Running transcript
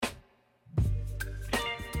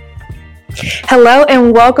Hello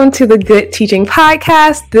and welcome to the Good Teaching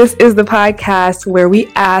Podcast. This is the podcast where we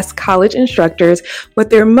ask college instructors what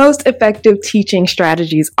their most effective teaching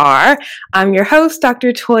strategies are. I'm your host,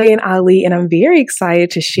 Dr. Toyin Ali, and I'm very excited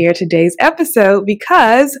to share today's episode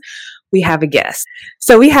because we have a guest.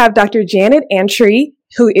 So we have Dr. Janet Antwi,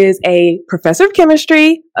 who is a professor of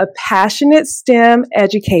chemistry, a passionate STEM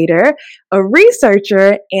educator, a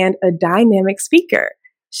researcher, and a dynamic speaker.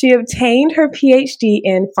 She obtained her PhD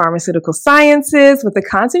in pharmaceutical sciences with a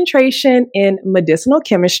concentration in medicinal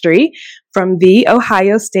chemistry from The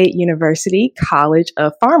Ohio State University College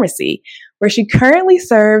of Pharmacy, where she currently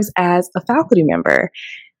serves as a faculty member.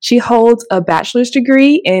 She holds a bachelor's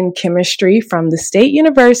degree in chemistry from the State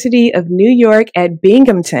University of New York at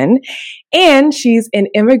Binghamton, and she's an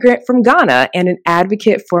immigrant from Ghana and an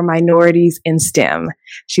advocate for minorities in STEM.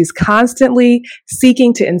 She's constantly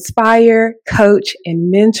seeking to inspire, coach, and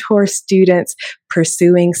mentor students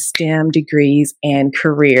pursuing STEM degrees and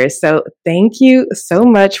careers. So thank you so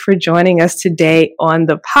much for joining us today on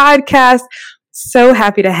the podcast. So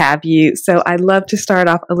happy to have you. So I'd love to start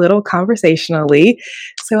off a little conversationally.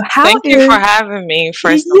 So Thank you for having me,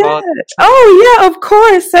 first of all. Oh, yeah, of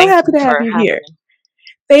course. So happy to have you here.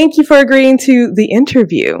 Thank you for agreeing to the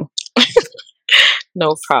interview.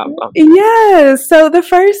 No problem. Yes. So the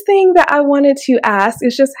first thing that I wanted to ask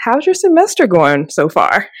is just how's your semester going so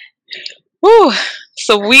far? Woo.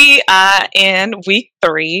 So we are in week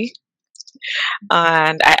 3.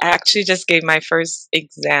 And I actually just gave my first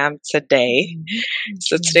exam today.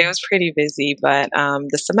 So today was pretty busy, but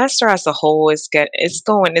the semester as a whole is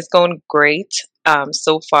going great.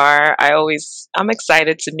 So far, I'm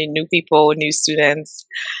excited to meet new people, new students.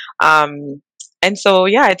 And so,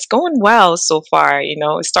 yeah, it's going well so far. You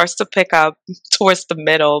know, it starts to pick up towards the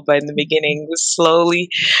middle, but in the beginning, we slowly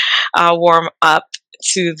warm up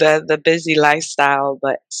to the busy lifestyle.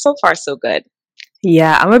 But so far, so good.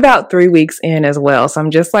 Yeah, I'm about 3 weeks in as well. So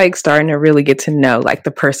I'm just like starting to really get to know like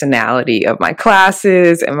the personality of my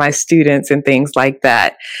classes and my students and things like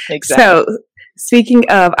that. Exactly. So speaking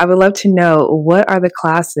of, I would love to know what are the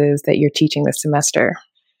classes that you're teaching this semester?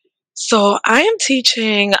 So I am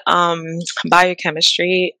teaching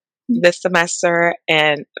biochemistry this semester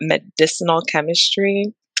and medicinal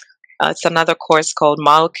chemistry. It's another course called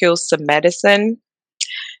Molecules to Medicine.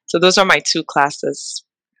 So those are my 2 classes.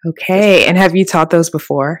 Okay. And have you taught those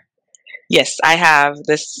before? Yes, I have.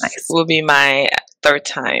 This will be my third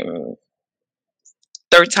time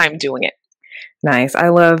doing it. Nice. I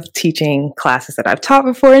love teaching classes that I've taught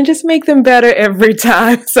before and just make them better every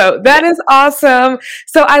time. So that is awesome.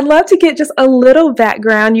 So I'd love to get just a little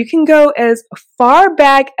background. You can go as far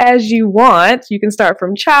back as you want. You can start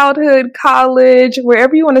from childhood, college,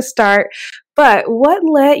 wherever you want to start. But what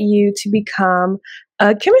led you to become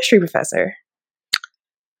a chemistry professor?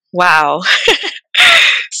 Wow.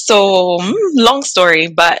 So long story,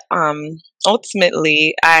 but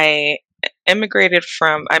ultimately I immigrated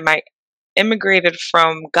from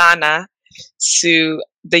Ghana to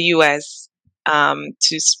the US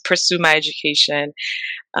to pursue my education.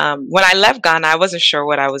 When I left Ghana, I wasn't sure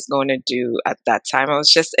what I was going to do at that time. I was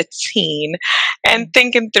just a teen and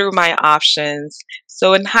thinking through my options.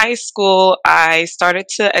 So in high school, I started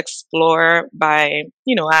to explore by,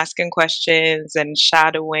 asking questions and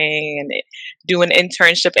shadowing and doing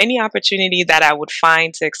internship, any opportunity that I would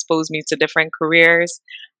find to expose me to different careers,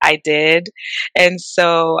 I did. And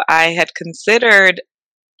so I had considered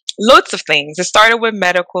loads of things. It started with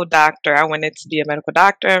medical doctor. I wanted to be a medical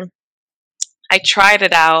doctor. I tried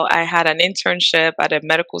it out. I had an internship at a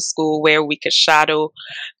medical school where we could shadow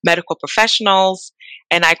medical professionals.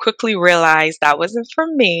 And I quickly realized that wasn't for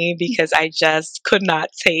me because I just could not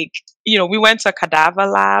take, we went to a cadaver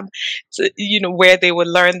lab, where they would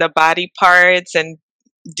learn the body parts and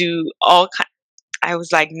do all kinds. I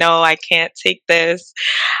was like, no, I can't take this.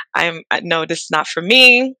 No, this is not for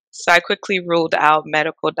me. So I quickly ruled out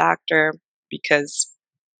medical doctor because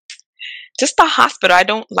just the hospital, I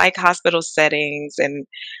don't like hospital settings, and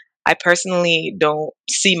I personally don't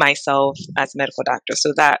see myself as a medical doctor.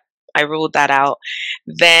 So that I ruled that out.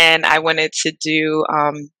 Then I wanted to do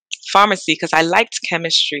pharmacy because I liked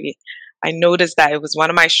chemistry. I noticed that it was one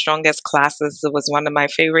of my strongest classes. It was one of my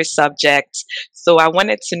favorite subjects. So I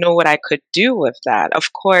wanted to know what I could do with that.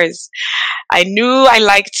 Of course, I knew I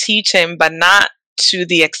liked teaching, but not to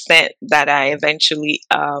the extent that I eventually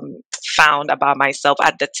found about myself.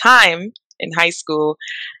 At the time in high school,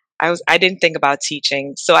 I didn't think about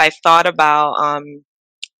teaching. So I thought about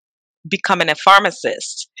becoming a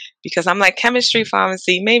pharmacist because I'm like, chemistry,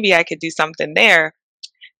 pharmacy, maybe I could do something there.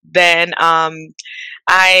 Then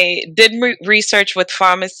I did research with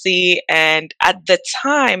pharmacy, and at the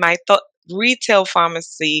time I thought retail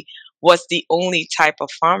pharmacy was the only type of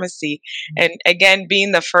pharmacy. And again,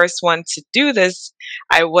 being the first one to do this,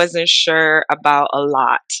 I wasn't sure about a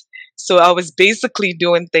lot. So I was basically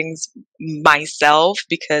doing things myself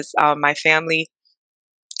because my family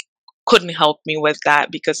couldn't help me with that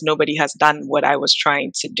because nobody has done what I was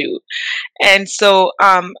trying to do. And so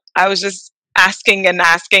I was just asking and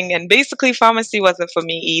asking, and basically pharmacy wasn't for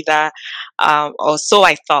me either, or so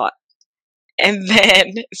I thought. And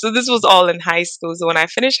then, so this was all in high school. So when I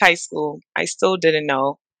finished high school, I still didn't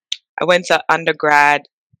know. I went to undergrad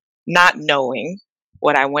not knowing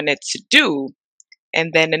what I wanted to do.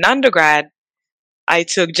 And then in undergrad, I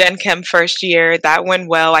took Gen Chem first year. That went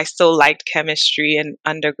well. I still liked chemistry in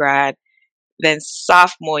undergrad. Then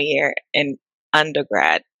sophomore year in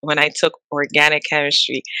undergrad, when I took organic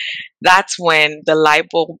chemistry, that's when the light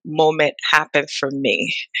bulb moment happened for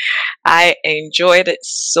me. I enjoyed it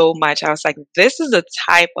so much. I was like, this is the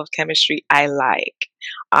type of chemistry I like.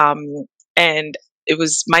 And it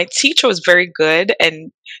was, my teacher was very good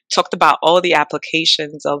and talked about all the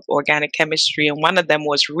applications of organic chemistry. And one of them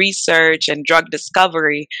was research and drug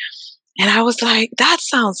discovery. And I was like, that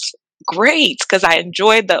sounds great, because I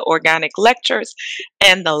enjoyed the organic lectures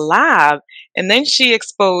and the lab. And then she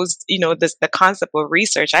exposed, the concept of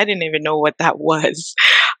research. I didn't even know what that was.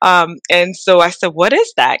 And so I said, what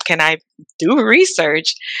is that? Can I do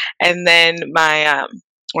research? And then my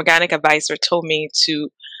organic advisor told me to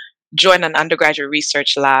join an undergraduate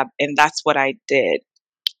research lab. And that's what I did.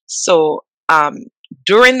 So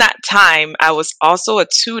during that time, I was also a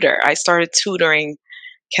tutor. I started tutoring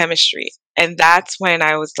chemistry. And that's when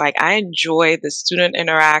I was like, I enjoy the student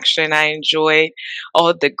interaction. I enjoyed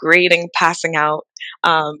all the grading, passing out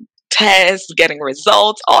tests, getting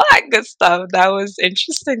results, all that good stuff. That was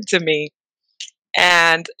interesting to me.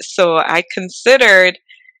 And so I considered,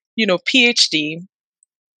 PhD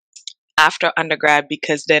after undergrad,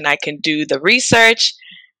 because then I can do the research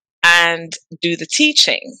and do the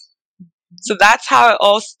teaching. So that's how it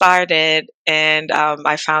all started. And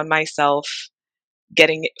I found myself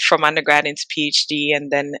getting from undergrad into PhD, and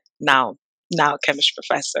then now chemistry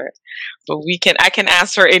professor. But I can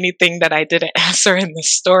answer anything that I didn't answer in the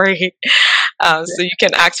story. So you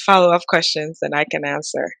can ask follow-up questions and I can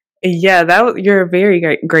answer. Yeah, you're a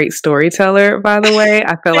very great storyteller, by the way.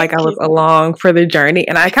 I feel like I was along for the journey,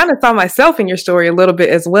 and I kind of saw myself in your story a little bit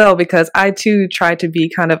as well, because I too tried to be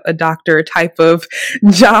kind of a doctor type of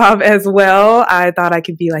job as well. I thought I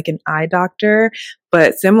could be like an eye doctor,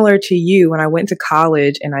 but similar to you, when I went to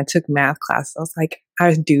college and I took math class, I was like,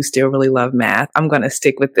 I do still really love math. I'm going to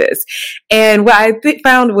stick with this. And what I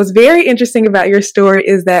found was very interesting about your story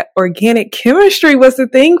is that organic chemistry was the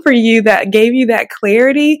thing for you that gave you that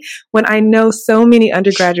clarity, when I know so many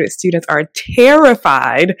undergraduate students are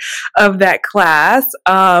terrified of that class.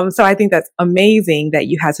 So I think that's amazing that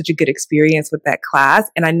you had such a good experience with that class.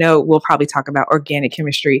 And I know we'll probably talk about organic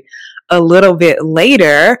chemistry a little bit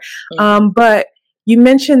later. But you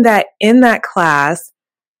mentioned that in that class,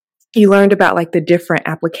 you learned about like the different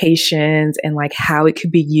applications and like how it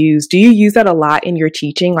could be used. Do you use that a lot in your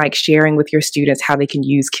teaching, like sharing with your students how they can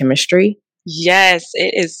use chemistry? Yes,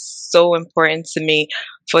 it is so important to me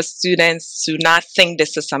for students to not think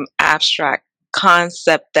this is some abstract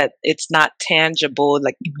concept, that it's not tangible.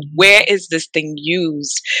 Like, where is this thing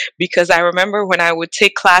used? Because I remember when I would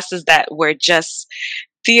take classes that were just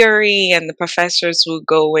theory and the professors would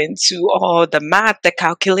go into all the math, the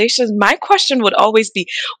calculations, my question would always be,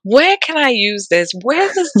 where can I use this? Where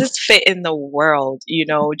does this fit in the world?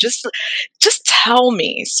 Just tell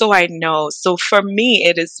me so I know. So for me,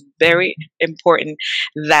 it is very important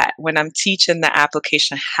that when I'm teaching, the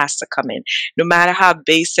application has to come in. No matter how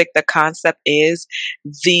basic the concept is,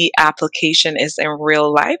 the application is in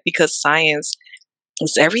real life, because science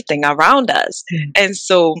is everything around us. And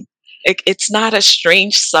so it's not a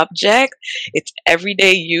strange subject. It's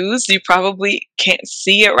everyday use. You probably can't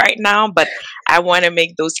see it right now, but I want to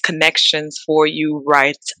make those connections for you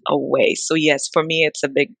right away. So yes, for me, it's a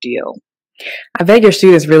big deal. I bet your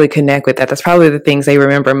students really connect with that. That's probably the things they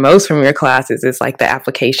remember most from your classes, is like the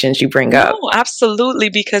applications you bring up. No, absolutely.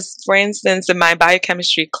 Because for instance, in my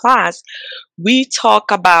biochemistry class, we talk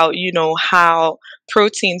about, how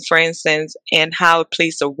protein, for instance, and how it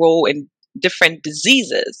plays a role in different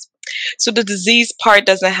diseases. So the disease part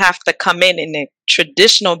doesn't have to come in a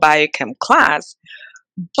traditional biochem class,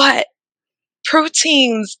 but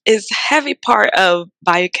proteins is heavy part of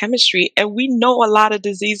biochemistry, and we know a lot of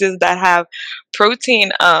diseases that have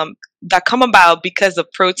protein that come about because of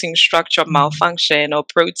protein structure malfunction or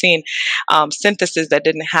protein synthesis that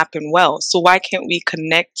didn't happen well. So why can't we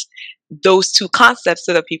connect those two concepts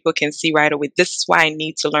so that people can see right away, this is why I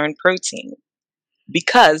need to learn protein,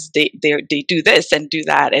 because they do this and do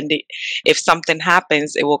that, and if something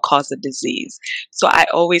happens, it will cause a disease. So I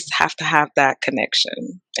always have to have that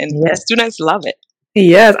connection, and the Yes. students love it.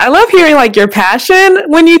 Yes, I love hearing like your passion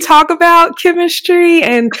when you talk about chemistry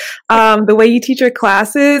and the way you teach your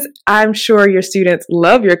classes. I'm sure your students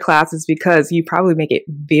love your classes because you probably make it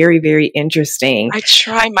very, very interesting. I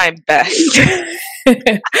try my best.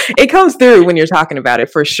 It comes through when you're talking about it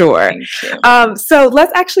for sure. Thank you. So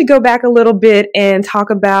let's actually go back a little bit and talk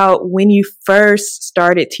about when you first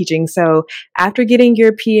started teaching. So after getting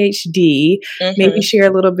your PhD, maybe share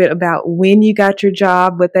a little bit about when you got your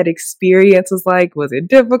job, what that experience was like. Was it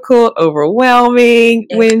difficult, overwhelming?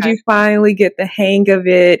 Okay. When did you finally get the hang of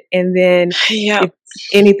it? And then if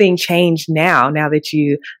anything changed now that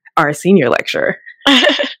you are a senior lecturer?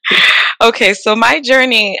 Okay, so my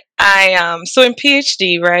journey, so in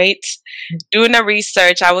PhD, right, doing the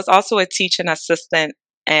research, I was also a teaching assistant,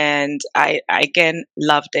 and I again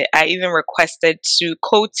loved it. I even requested to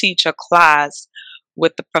co-teach a class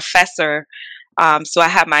with the professor. So I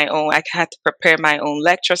had I had to prepare my own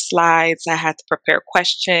lecture slides. I had to prepare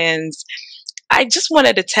questions. I just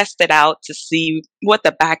wanted to test it out to see what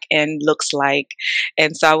the back end looks like.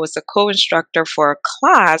 And so I was a co-instructor for a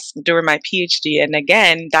class during my PhD. And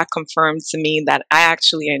again, that confirmed to me that I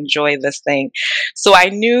actually enjoy this thing. So I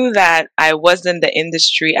knew that I was in the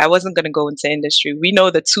industry. I wasn't going to go into industry. We know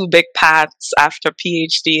the two big paths after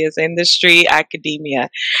PhD is industry, academia,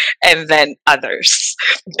 and then others.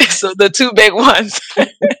 So the two big ones.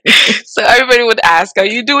 So everybody would ask, are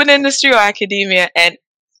you doing industry or academia? And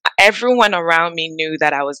everyone around me knew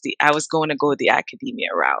that I was going to go the academia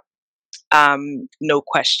route, no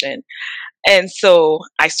question. And so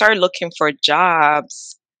I started looking for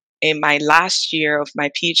jobs in my last year of my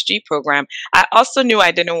PhD program. I also knew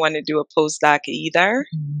I didn't want to do a postdoc either.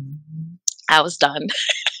 I was done.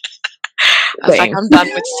 I was like, I'm done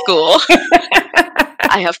with school.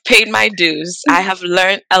 I have paid my dues. I have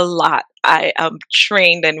learned a lot. I am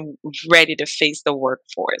trained and ready to face the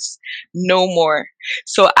workforce. No more.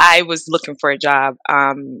 So I was looking for a job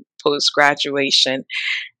post graduation.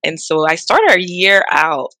 And so I started a year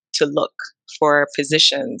out to look for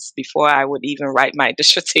positions before I would even write my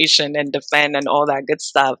dissertation and defend and all that good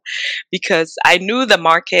stuff, because I knew the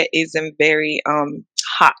market isn't very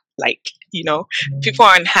hot. Like, people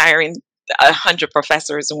aren't hiring 100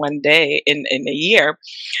 professors in one day in a year.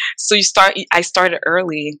 So I started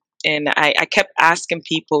early, and I kept asking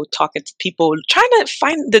people, talking to people, trying to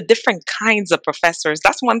find the different kinds of professors.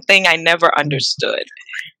 That's one thing I never understood.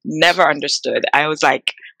 Never understood. I was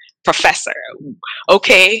like, professor,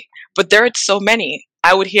 okay, but there are so many.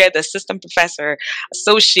 I would hear the assistant professor,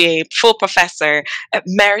 associate, full professor,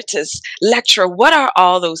 emeritus, lecturer. What are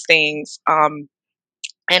all those things?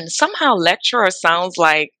 And somehow lecturer sounds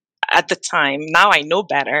like, at the time, now I know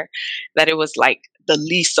better, that it was like the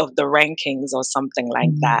least of the rankings or something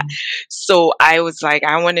like that. So I was like,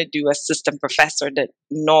 I want to do assistant professor, the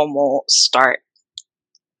normal start.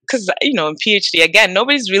 Because, in PhD, again,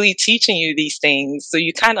 nobody's really teaching you these things. So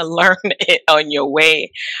you kind of learn it on your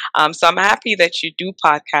way. So I'm happy that you do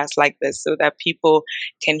podcasts like this so that people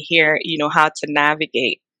can hear, how to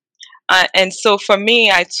navigate. And so for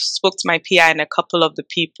me, I spoke to my PI and a couple of the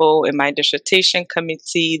people in my dissertation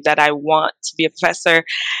committee that I want to be a professor.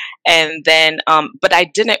 And then, but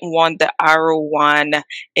I didn't want the R01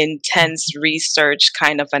 intense research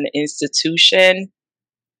kind of an institution.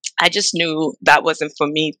 I just knew that wasn't for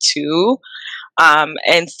me too.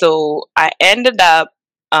 And so I ended up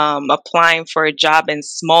applying for a job in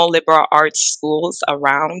small liberal arts schools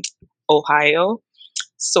around Ohio.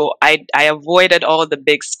 So I avoided all the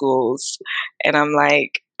big schools, and I'm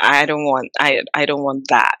like, I don't want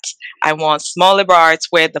that. I want small liberal arts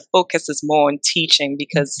where the focus is more on teaching,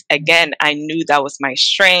 because again, I knew that was my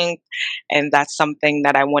strength, and that's something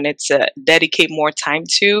that I wanted to dedicate more time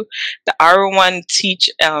to. The R1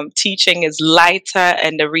 teaching is lighter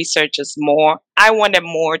and the research is more. I wanted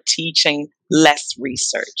more teaching, less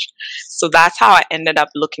research. So that's how I ended up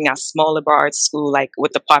looking at small liberal arts school, like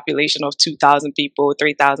with a population of 2,000 people,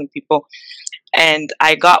 3,000 people. And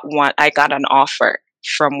I got an offer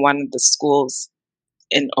from one of the schools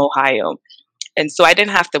in Ohio. And so I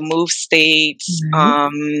didn't have to move states.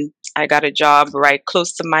 I got a job right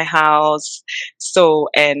close to my house. So,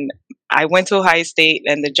 and I went to Ohio State,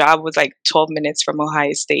 and the job was like 12 minutes from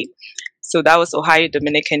Ohio State. So that was Ohio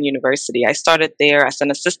Dominican University. I started there as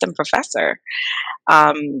an assistant professor.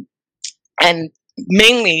 And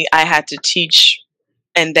mainly I had to teach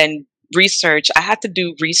and then research, I had to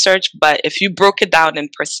do research, but if you broke it down in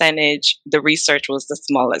percentage, the research was the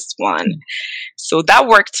smallest one. So that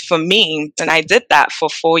worked for me. And I did that for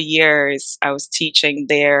 4 years. I was teaching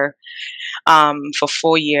there for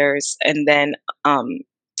 4 years. And then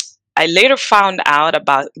I later found out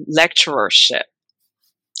about lecturership.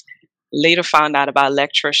 In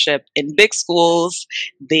big schools.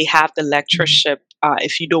 They have the lecturership.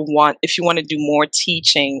 If you want to do more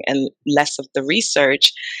teaching and less of the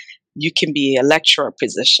research, you can be a lecturer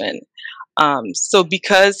position. So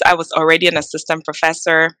because I was already an assistant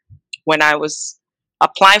professor, when I was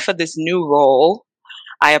applying for this new role,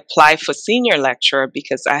 I applied for senior lecturer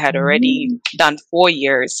because I had already done 4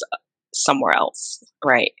 years somewhere else,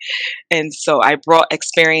 right? And so I brought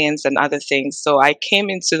experience and other things. So I came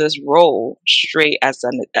into this role straight as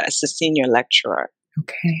a senior lecturer.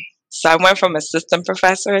 Okay. So I went from assistant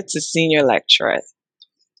professor to senior lecturer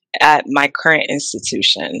at my current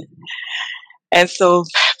institution. And so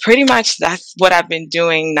pretty much that's what I've been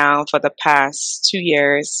doing now for the past 2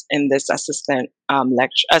 years in this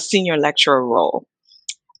senior lecturer role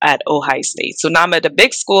at Ohio State. So now I'm at a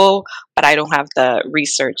big school, but I don't have the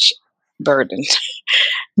research burden.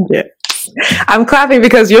 Yes. I'm clapping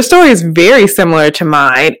because your story is very similar to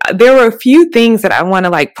mine. There were a few things that I want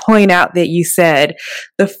to point out that you said.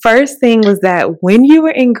 The first thing was that when you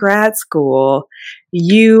were in grad school,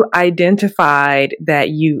 you identified that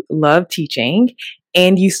you love teaching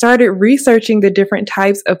and you started researching the different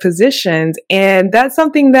types of positions. And that's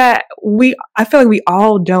something that I feel like we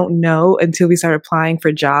all don't know until we start applying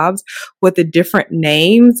for jobs, what the different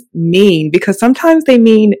names mean, because sometimes they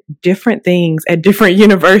mean different things at different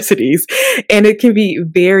universities and it can be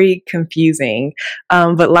very confusing.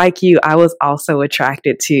 But like you, I was also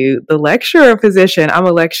attracted to the lecturer position. I'm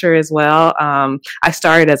a lecturer as well. I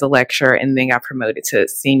started as a lecturer and then got promoted to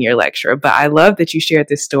senior lecturer. But I love that you shared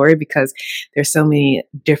this story because there's so many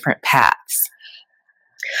different paths.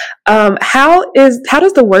 How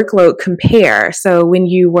does the workload compare? So when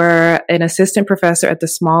you were an assistant professor at the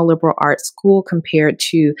small liberal arts school compared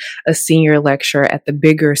to a senior lecturer at the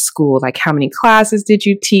bigger school, how many classes did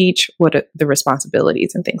you teach? What are the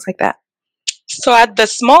responsibilities and things like that? So at the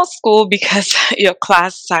small school, because your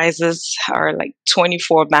class sizes are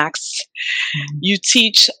 24 max, you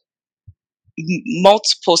teach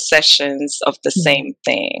multiple sessions of the same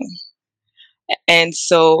thing. And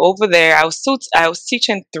so over there, I was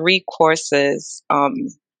teaching 3 courses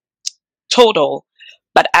total,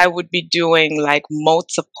 but I would be doing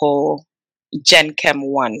multiple Gen Chem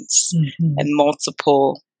ones and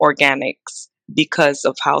multiple organics because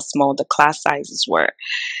of how small the class sizes were.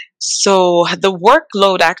 So the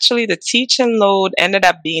workload, actually, the teaching load ended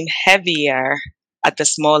up being heavier at the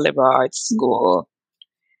small liberal arts school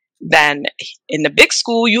than in the big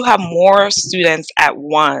school. You have more students at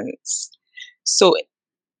once. So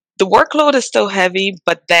the workload is still heavy,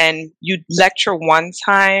 but then you lecture one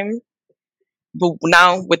time, but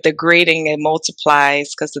now with the grading, it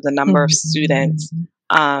multiplies because of the number of students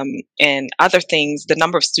and other things, the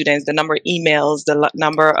number of students, the number of emails, the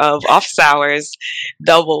number of office hours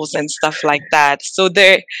doubles and stuff like that. So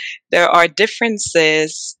there are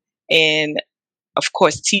differences in, of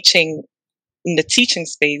course, teaching. In the teaching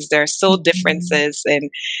space, there are still differences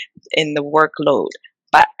in the workload.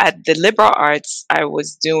 But at the liberal arts, I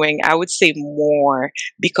was doing, I would say, more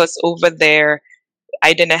because over there,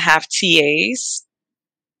 I didn't have TAs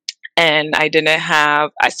and I didn't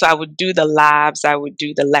have, so I would do the labs, I would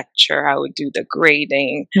do the lecture, I would do the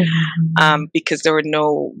grading because there were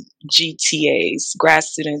no GTAs, grad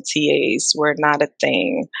student TAs were not a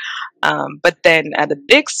thing. But then at a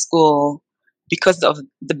big school, because of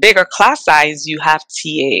the bigger class size, you have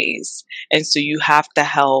TAs. And so you have to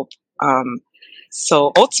help.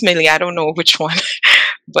 So ultimately, I don't know which one,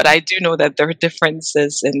 but I do know that there are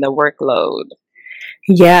differences in the workload.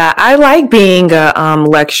 Yeah, I like being a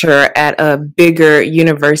lecturer at a bigger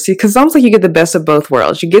university because it's almost like you get the best of both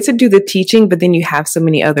worlds. You get to do the teaching, but then you have so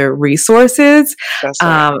many other resources. That's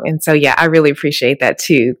right. And so, yeah, I really appreciate that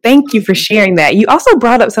too. Thank you for sharing that. You also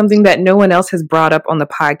brought up something that no one else has brought up on the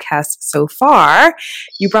podcast so far.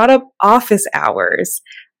 You brought up office hours.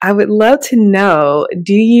 I would love to know,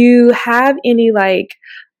 do you have any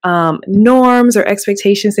norms or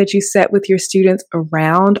expectations that you set with your students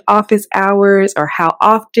around office hours, or how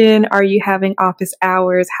often are you having office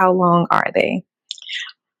hours? How long are they?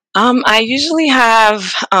 I usually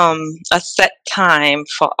have a set time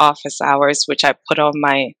for office hours, which I put on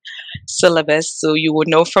my syllabus. So you would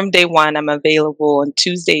know from day one, I'm available on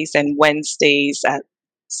Tuesdays and Wednesdays at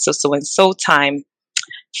so and so time.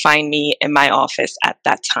 Find me in my office at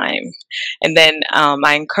that time. And then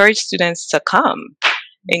I encourage students to come.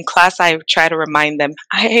 In class, I try to remind them,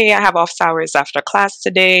 hey, I have office hours after class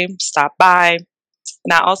today, stop by.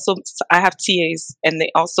 And I have TAs and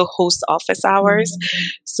they also host office hours.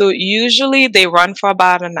 So usually they run for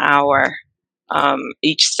about an hour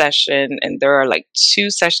each session, and there are like 2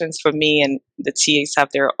 sessions for me, and the TAs have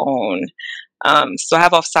their own. So I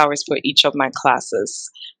have office hours for each of my classes.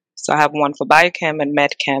 So I have one for biochem and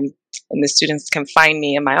medchem, and the students can find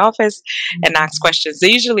me in my office and ask questions.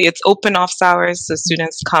 Usually it's open office hours, so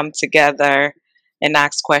students come together and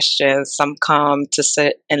ask questions. Some come to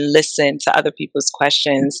sit and listen to other people's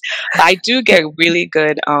questions. But I do get really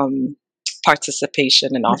good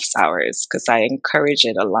participation in office hours because I encourage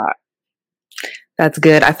it a lot. That's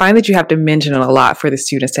good. I find that you have to mention it a lot for the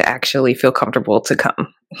students to actually feel comfortable to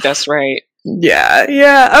come. That's right. Yeah,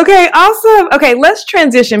 yeah. Okay, awesome. Okay, let's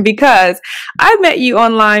transition because I met you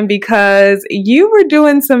online because you were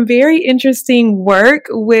doing some very interesting work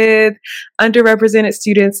with underrepresented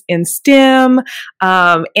students in STEM.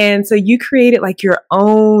 And so you created like your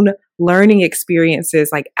own learning experiences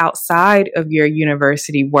like outside of your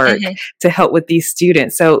university work to help with these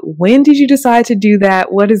students. So when did you decide to do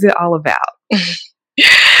that? What is it all about?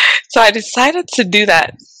 So I decided to do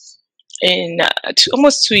that in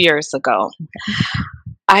almost 2 years ago.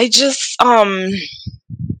 I just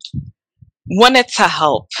wanted to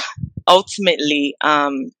help. Ultimately,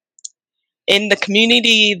 in the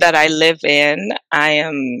community that I live in,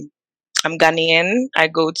 I'm Ghanaian. I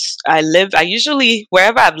usually,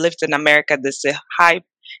 wherever I've lived in America, there's a high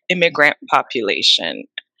immigrant population.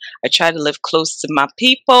 I try to live close to my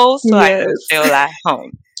people so I can feel at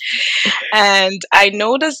home. And I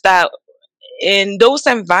noticed that in those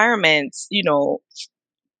environments,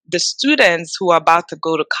 the students who are about to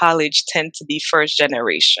go to college tend to be first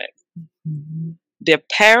generation. Their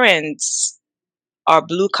parents are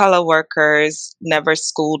blue collar workers, never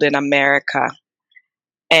schooled in America,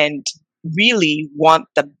 and really want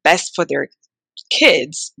the best for their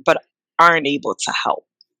kids, but aren't able to help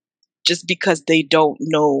just because they don't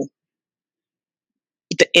know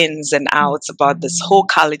the ins and outs about this whole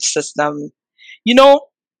college system.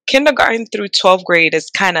 Kindergarten through 12th grade is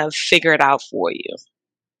kind of figured out for you.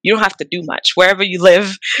 You don't have to do much. Wherever you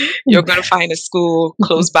live, you're going to find a school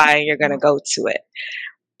close by and you're going to go to it.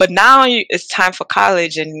 But now it's time for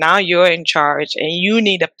college, and now you're in charge and you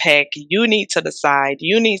need to pick, you need to decide,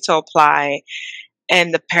 you need to apply.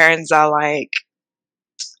 And the parents are like,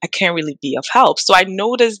 I can't really be of help. So I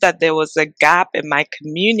noticed that there was a gap in my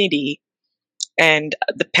community and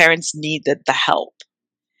the parents needed the help.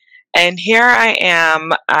 And here I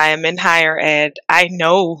am, I'm in higher ed. I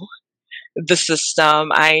know the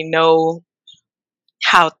system, I know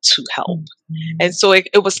how to help. And so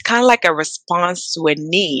it was kind of like a response to a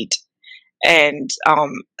need. And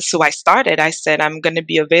so I said, I'm going to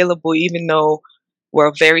be available even though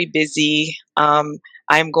we're very busy.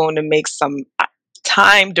 I'm going to make some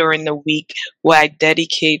time during the week where I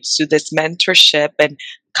dedicate to this mentorship and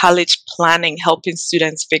college planning, helping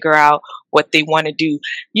students figure out what they want to do.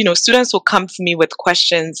 Students will come to me with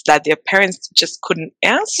questions that their parents just couldn't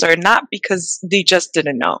answer, not because they just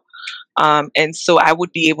didn't know. And so I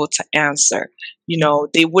would be able to answer.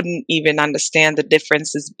 They wouldn't even understand the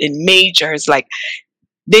differences in majors. Like,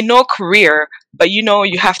 they know career, but you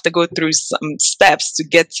have to go through some steps to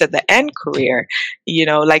get to the end career.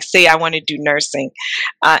 Like, say I want to do nursing,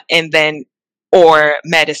 or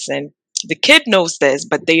medicine. The kid knows this,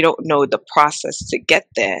 but they don't know the process to get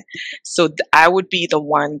there. So I would be the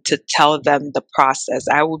one to tell them the process.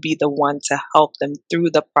 I would be the one to help them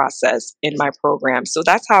through the process in my program. So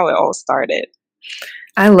that's how it all started.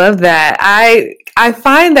 I love that. I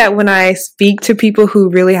find that when I speak to people who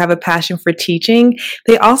really have a passion for teaching,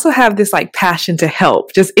 they also have this like passion to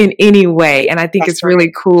help just in any way. And I think it's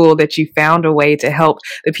really cool that you found a way to help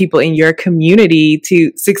the people in your community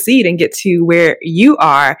to succeed and get to where you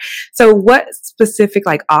are. So what specific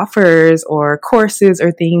like offers or courses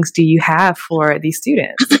or things do you have for these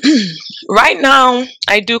students? Right now,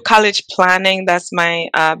 I do college planning. That's my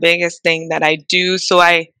biggest thing that I do. So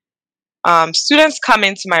students come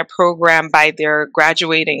into my program by their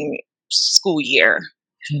graduating school year.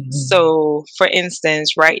 So, for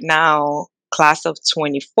instance, right now, class of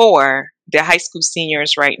 24, they're high school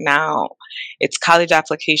seniors right now. It's college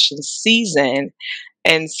application season.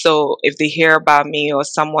 And so if they hear about me or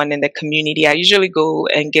someone in the community, I usually go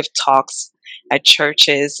and give talks at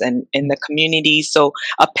churches and in the community. So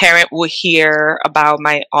a parent will hear about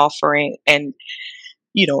my offering and,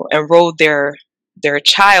 enroll their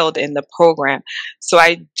child in the program. So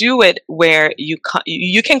I do it where you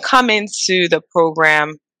can come into the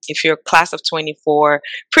program if you're a class of 24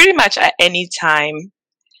 pretty much at any time.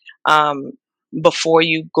 before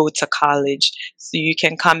you go to college. So you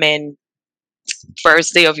can come in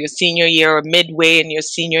first day of your senior year or midway in your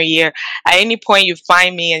senior year. At any point you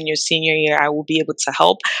find me in your senior year, I will be able to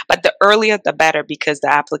help. But the earlier the better, because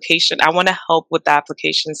I want to help with the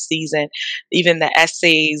application season, even the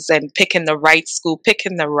essays and picking the right school.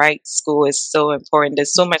 Picking the right school is so important.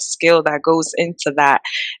 There's so much skill that goes into that,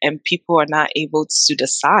 and people are not able to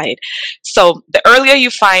decide. So the earlier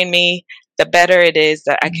you find me, the better it is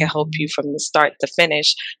that I can help you from the start to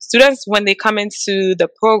finish. Students, when they come into the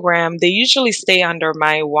program, they usually stay under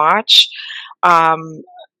my watch um,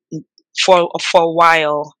 for a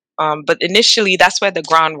while. But initially, that's where the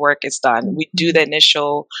groundwork is done. We do the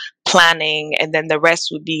initial planning, and then the rest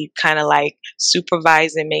would be kind of like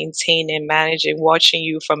supervising, maintaining, managing, watching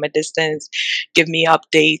you from a distance, give me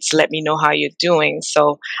updates, let me know how you're doing.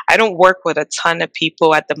 So I don't work with a ton of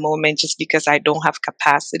people at the moment just because I don't have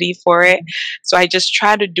capacity for it. So I just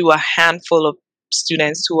try to do a handful of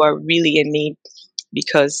students who are really in need,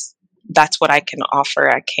 because that's what I can offer.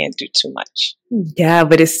 I can't do too much. Yeah,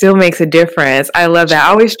 but it still makes a difference. I love that. I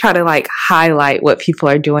always try to like highlight what people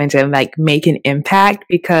are doing to like make an impact,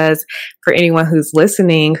 because for anyone who's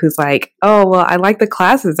listening, who's like, oh, well, I like the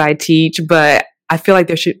classes I teach, but I feel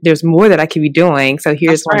like there's more that I could be doing. So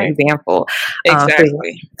here's one example.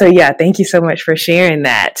 Exactly. So yeah, thank you so much for sharing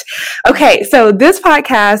that. Okay, so this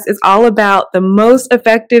podcast is all about the most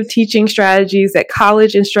effective teaching strategies that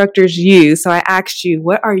college instructors use. So I asked you,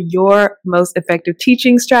 what are your most effective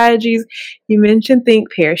teaching strategies? You mentioned Think,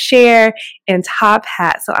 Pair, Share, and Top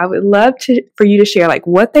Hat. So I would love for you to share like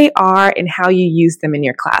what they are and how you use them in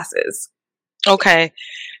your classes. Okay,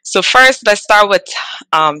 so first let's start with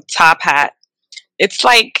Top Hat. It's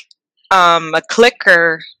like a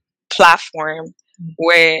clicker platform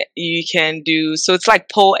where you can do, so it's like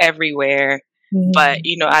Poll Everywhere, but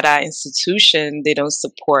at our institution they don't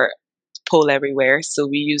support Poll Everywhere, so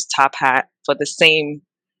we use Top Hat for the same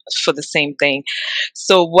thing.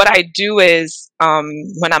 So what I do is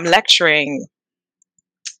when I'm lecturing,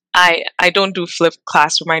 I don't do flipped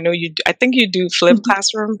classroom. I know you do. I think you do flipped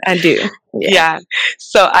classroom. I do. Yeah.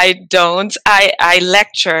 So I don't. I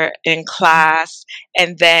lecture in class,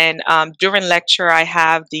 and then during lecture I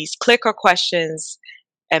have these clicker questions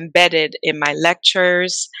embedded in my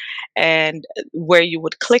lectures, and where you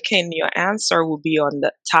would click in your answer will be on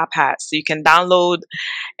the Top Hat. So you can download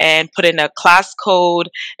and put in a class code.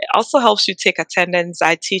 It also helps you take attendance.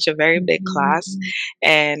 I teach a very big class,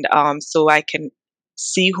 and so I can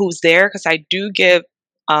see who's there, because I do give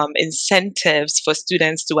incentives for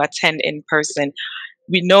students to attend in person.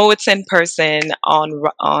 We know it's in person on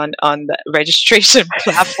the registration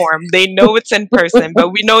platform. They know it's in person, but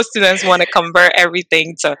we know students want to convert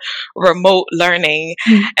everything to remote learning.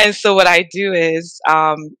 And so what I do is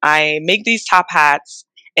I make these Top Hats,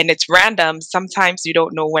 and it's random. Sometimes you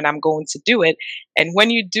don't know when I'm going to do it, and when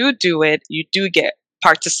you do it, you do get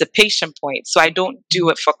participation points. So I don't do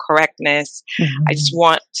it for correctness. I just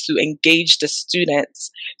want to engage the students.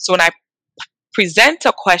 So when I present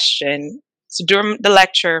a question, so during the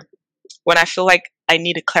lecture, when I feel like I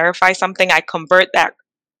need to clarify something, I convert that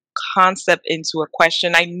concept into a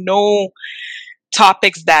question. I know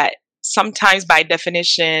topics that sometimes by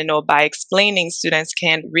definition or by explaining, students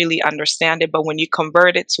can't really understand it, but when you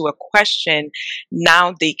convert it to a question,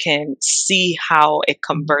 now they can see how it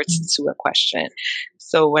converts to a question.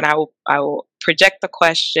 So when I will project the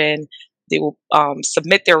question, they will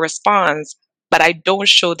submit their response, but I don't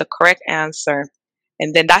show the correct answer.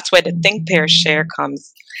 And then that's where the Think, Pair, Share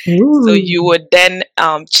comes. Ooh. So you would then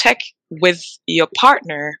check with your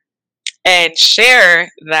partner and share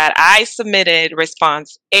that I submitted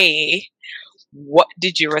response A. What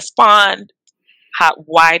did you respond?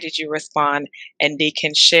 Why did you respond? And they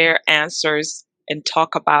can share answers and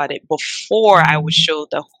talk about it before I would show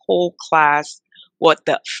the whole class what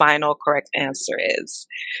the final correct answer is.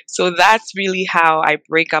 So that's really how I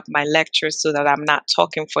break up my lectures, so that I'm not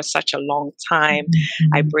talking for such a long time.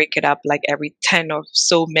 I break it up like every 10 or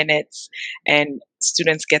so minutes, and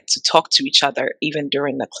students get to talk to each other even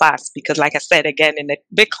during the class. Because like I said, again, in a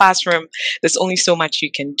big classroom, there's only so much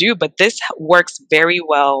you can do, but this works very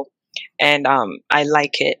well, and I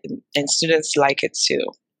like it, and students like it too.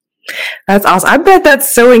 That's awesome. I bet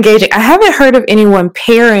that's so engaging. I haven't heard of anyone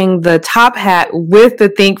pairing the Top Hat with the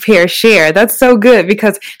Think, Pair, Share. That's so good,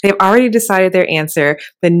 because they've already decided their answer,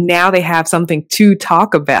 but now they have something to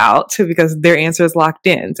talk about because their answer is locked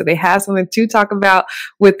in. So they have something to talk about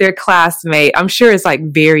with their classmate. I'm sure it's like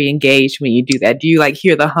very engaged when you do that. Do you like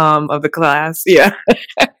hear the hum of the class? Yeah.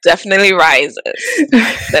 Definitely rises.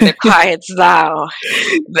 Then it quiets down.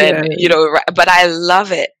 Then, but I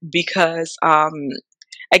love it because,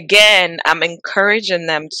 again, I'm encouraging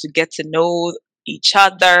them to get to know each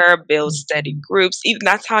other, build steady groups. Even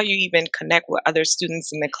that's how you even connect with other students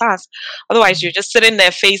in the class. Otherwise, you're just sitting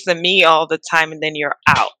there facing me all the time and then you're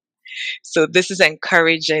out. So this is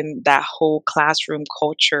encouraging that whole classroom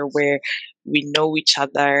culture where we know each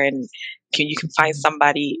other and you can find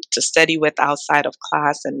somebody to study with outside of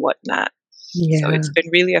class and whatnot. So Yeah. it's been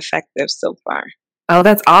really effective so far. Oh,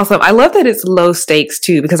 that's awesome. I love that it's low stakes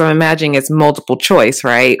too, because I'm imagining it's multiple choice,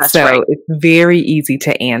 right? That's So right. it's very easy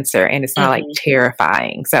to answer and it's not like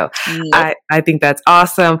terrifying. So Nope. I think that's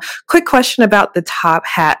awesome. Quick question about the top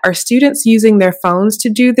hat. Are students using their phones to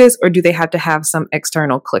do this, or do they have to have some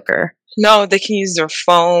external clicker? No, they can use their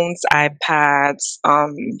phones, iPads.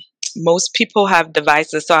 Most people have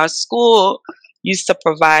devices. So our school used to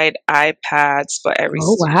provide iPads for every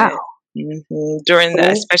Oh, wow. student. During the,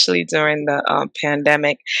 Cool. especially during the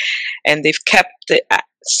pandemic, and they've kept it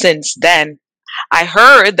since then. I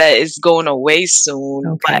heard that it's going away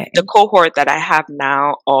soon, but Okay. the cohort that I have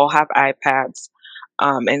now all have iPads,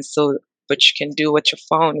 and so what you can do with your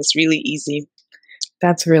phone is really easy.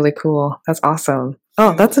 That's really cool. That's awesome.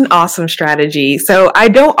 Oh, that's an awesome strategy. So I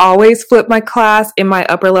don't always flip my class. In my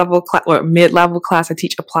upper level class or mid level class, I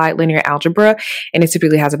teach applied linear algebra, and it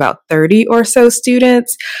typically has about 30 or so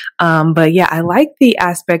students. But yeah, I like the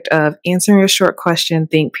aspect of answering a short question,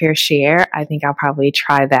 think, pair, share. I think I'll probably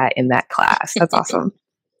try that in that class. That's awesome.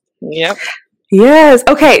 Yep. Yes.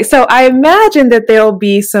 Okay. So I imagine that there'll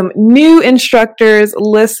be some new instructors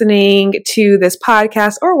listening to this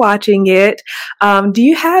podcast or watching it. Do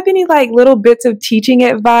you have any like little bits of teaching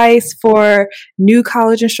advice for new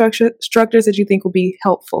college instructors that you think will be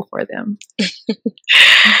helpful for them?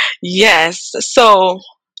 Yes. So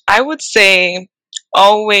I would say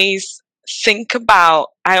always think about,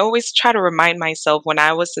 I always try to remind myself when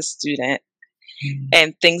I was a student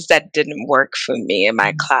and things that didn't work for me in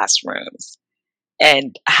my classrooms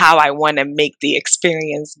and how I want to make the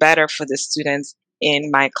experience better for the students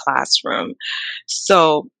in my classroom.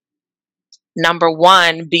 So, number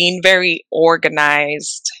one, being very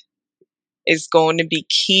organized is going to be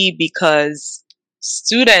key because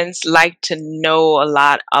students like to know a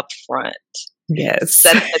lot up front. Yes.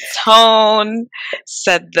 Set the tone,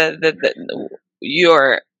 set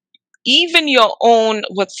your even your own,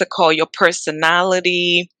 what's it called, your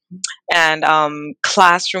personality and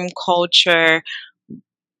classroom culture,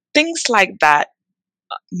 things like that.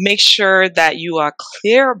 Make sure that you are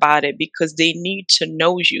clear about it because they need to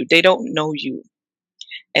know you. They don't know you.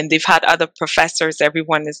 And they've had other professors,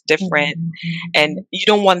 everyone is different. And you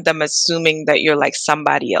don't want them assuming that you're like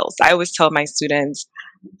somebody else. I always tell my students,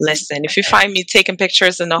 listen, if you find me taking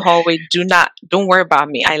pictures in the hallway, don't worry about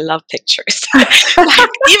me. I love pictures. Like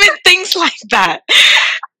even things like that.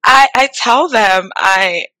 I tell them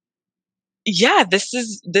this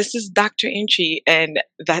is Dr. Antwi, and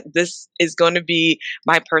that this is going to be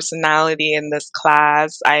my personality in this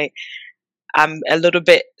class. I'm a little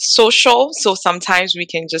bit social, so sometimes we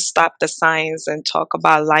can just stop the signs and talk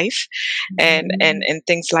about life and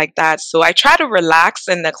things like that. So I try to relax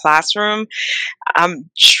in the classroom.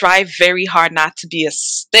 Try very hard not to be a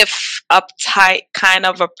stiff, uptight kind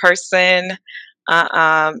of a person. Uh,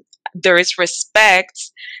 um, there is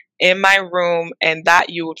respect in my room, and that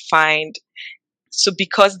you would find. So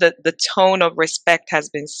because the tone of respect has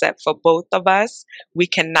been set for both of us, we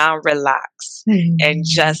can now relax and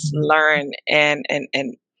just learn. And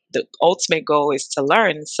the ultimate goal is to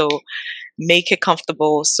learn. So make it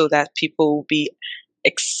comfortable so that people will be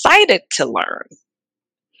excited to learn.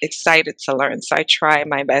 Excited to learn. So I try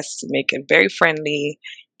my best to make it very friendly,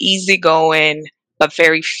 easygoing, but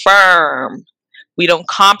very firm. We don't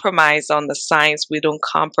compromise on the science. We don't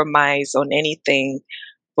compromise on anything,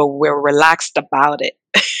 but we're relaxed about it.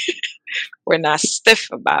 We're not stiff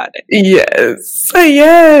about it. Yes.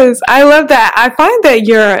 Yes. I love that. I find that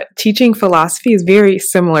your teaching philosophy is very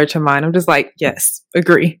similar to mine. I'm just like, yes,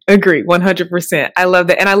 agree, 100%. I love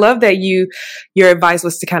that. And I love that your advice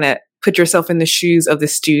was to kind of put yourself in the shoes of the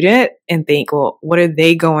student and think, well, what are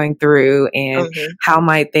they going through and how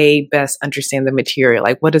might they best understand the material?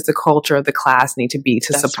 Like, what does the culture of the class need to be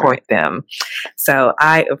to support them? So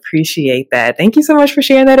I appreciate that. Thank you so much for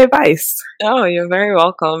sharing that advice. Oh, you're very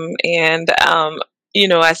welcome. And,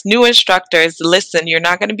 as new instructors, listen, you're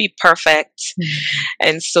not going to be perfect.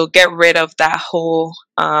 And so get rid of that whole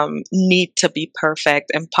need to be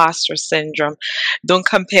perfect, imposter syndrome. Don't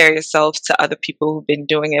compare yourself to other people who've been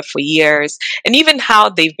doing it for years and even how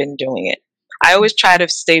they've been doing it. I always try to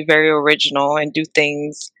stay very original and do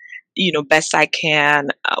things, best I can.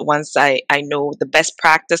 Once I know the best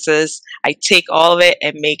practices, I take all of it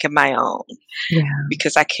and make it my own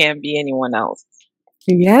because I can't be anyone else.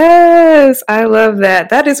 Yes, I love that.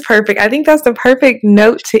 That is perfect. I think that's the perfect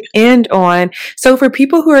note to end on. So, for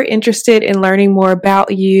people who are interested in learning more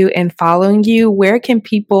about you and following you, where can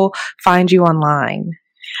people find you online?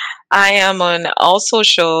 I am on all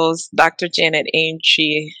socials, Dr. Janet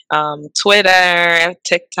Antwi, Twitter,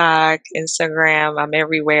 TikTok, Instagram. I'm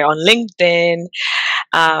everywhere on LinkedIn.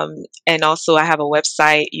 And also, I have a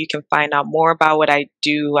website. You can find out more about what I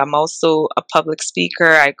do. I'm also a public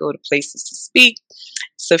speaker. I go to places to speak.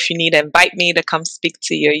 So if you need to invite me to come speak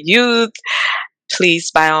to your youth,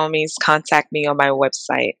 please, by all means, contact me on my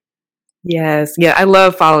website. Yes. Yeah. I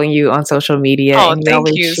love following you on social media Oh, and you thank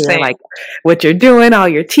always you. share Same. like what you're doing, all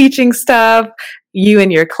your teaching stuff, you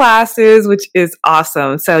and your classes, which is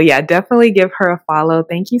awesome. So yeah, definitely give her a follow.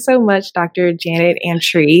 Thank you so much, Dr. Janet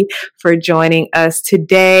Antwi, for joining us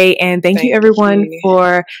today. And thank you Thank everyone you.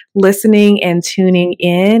 for listening and tuning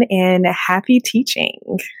in, and happy teaching.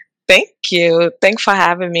 Thank you. Thanks for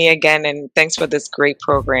having me again, and thanks for this great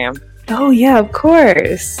program. Oh yeah, of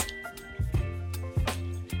course.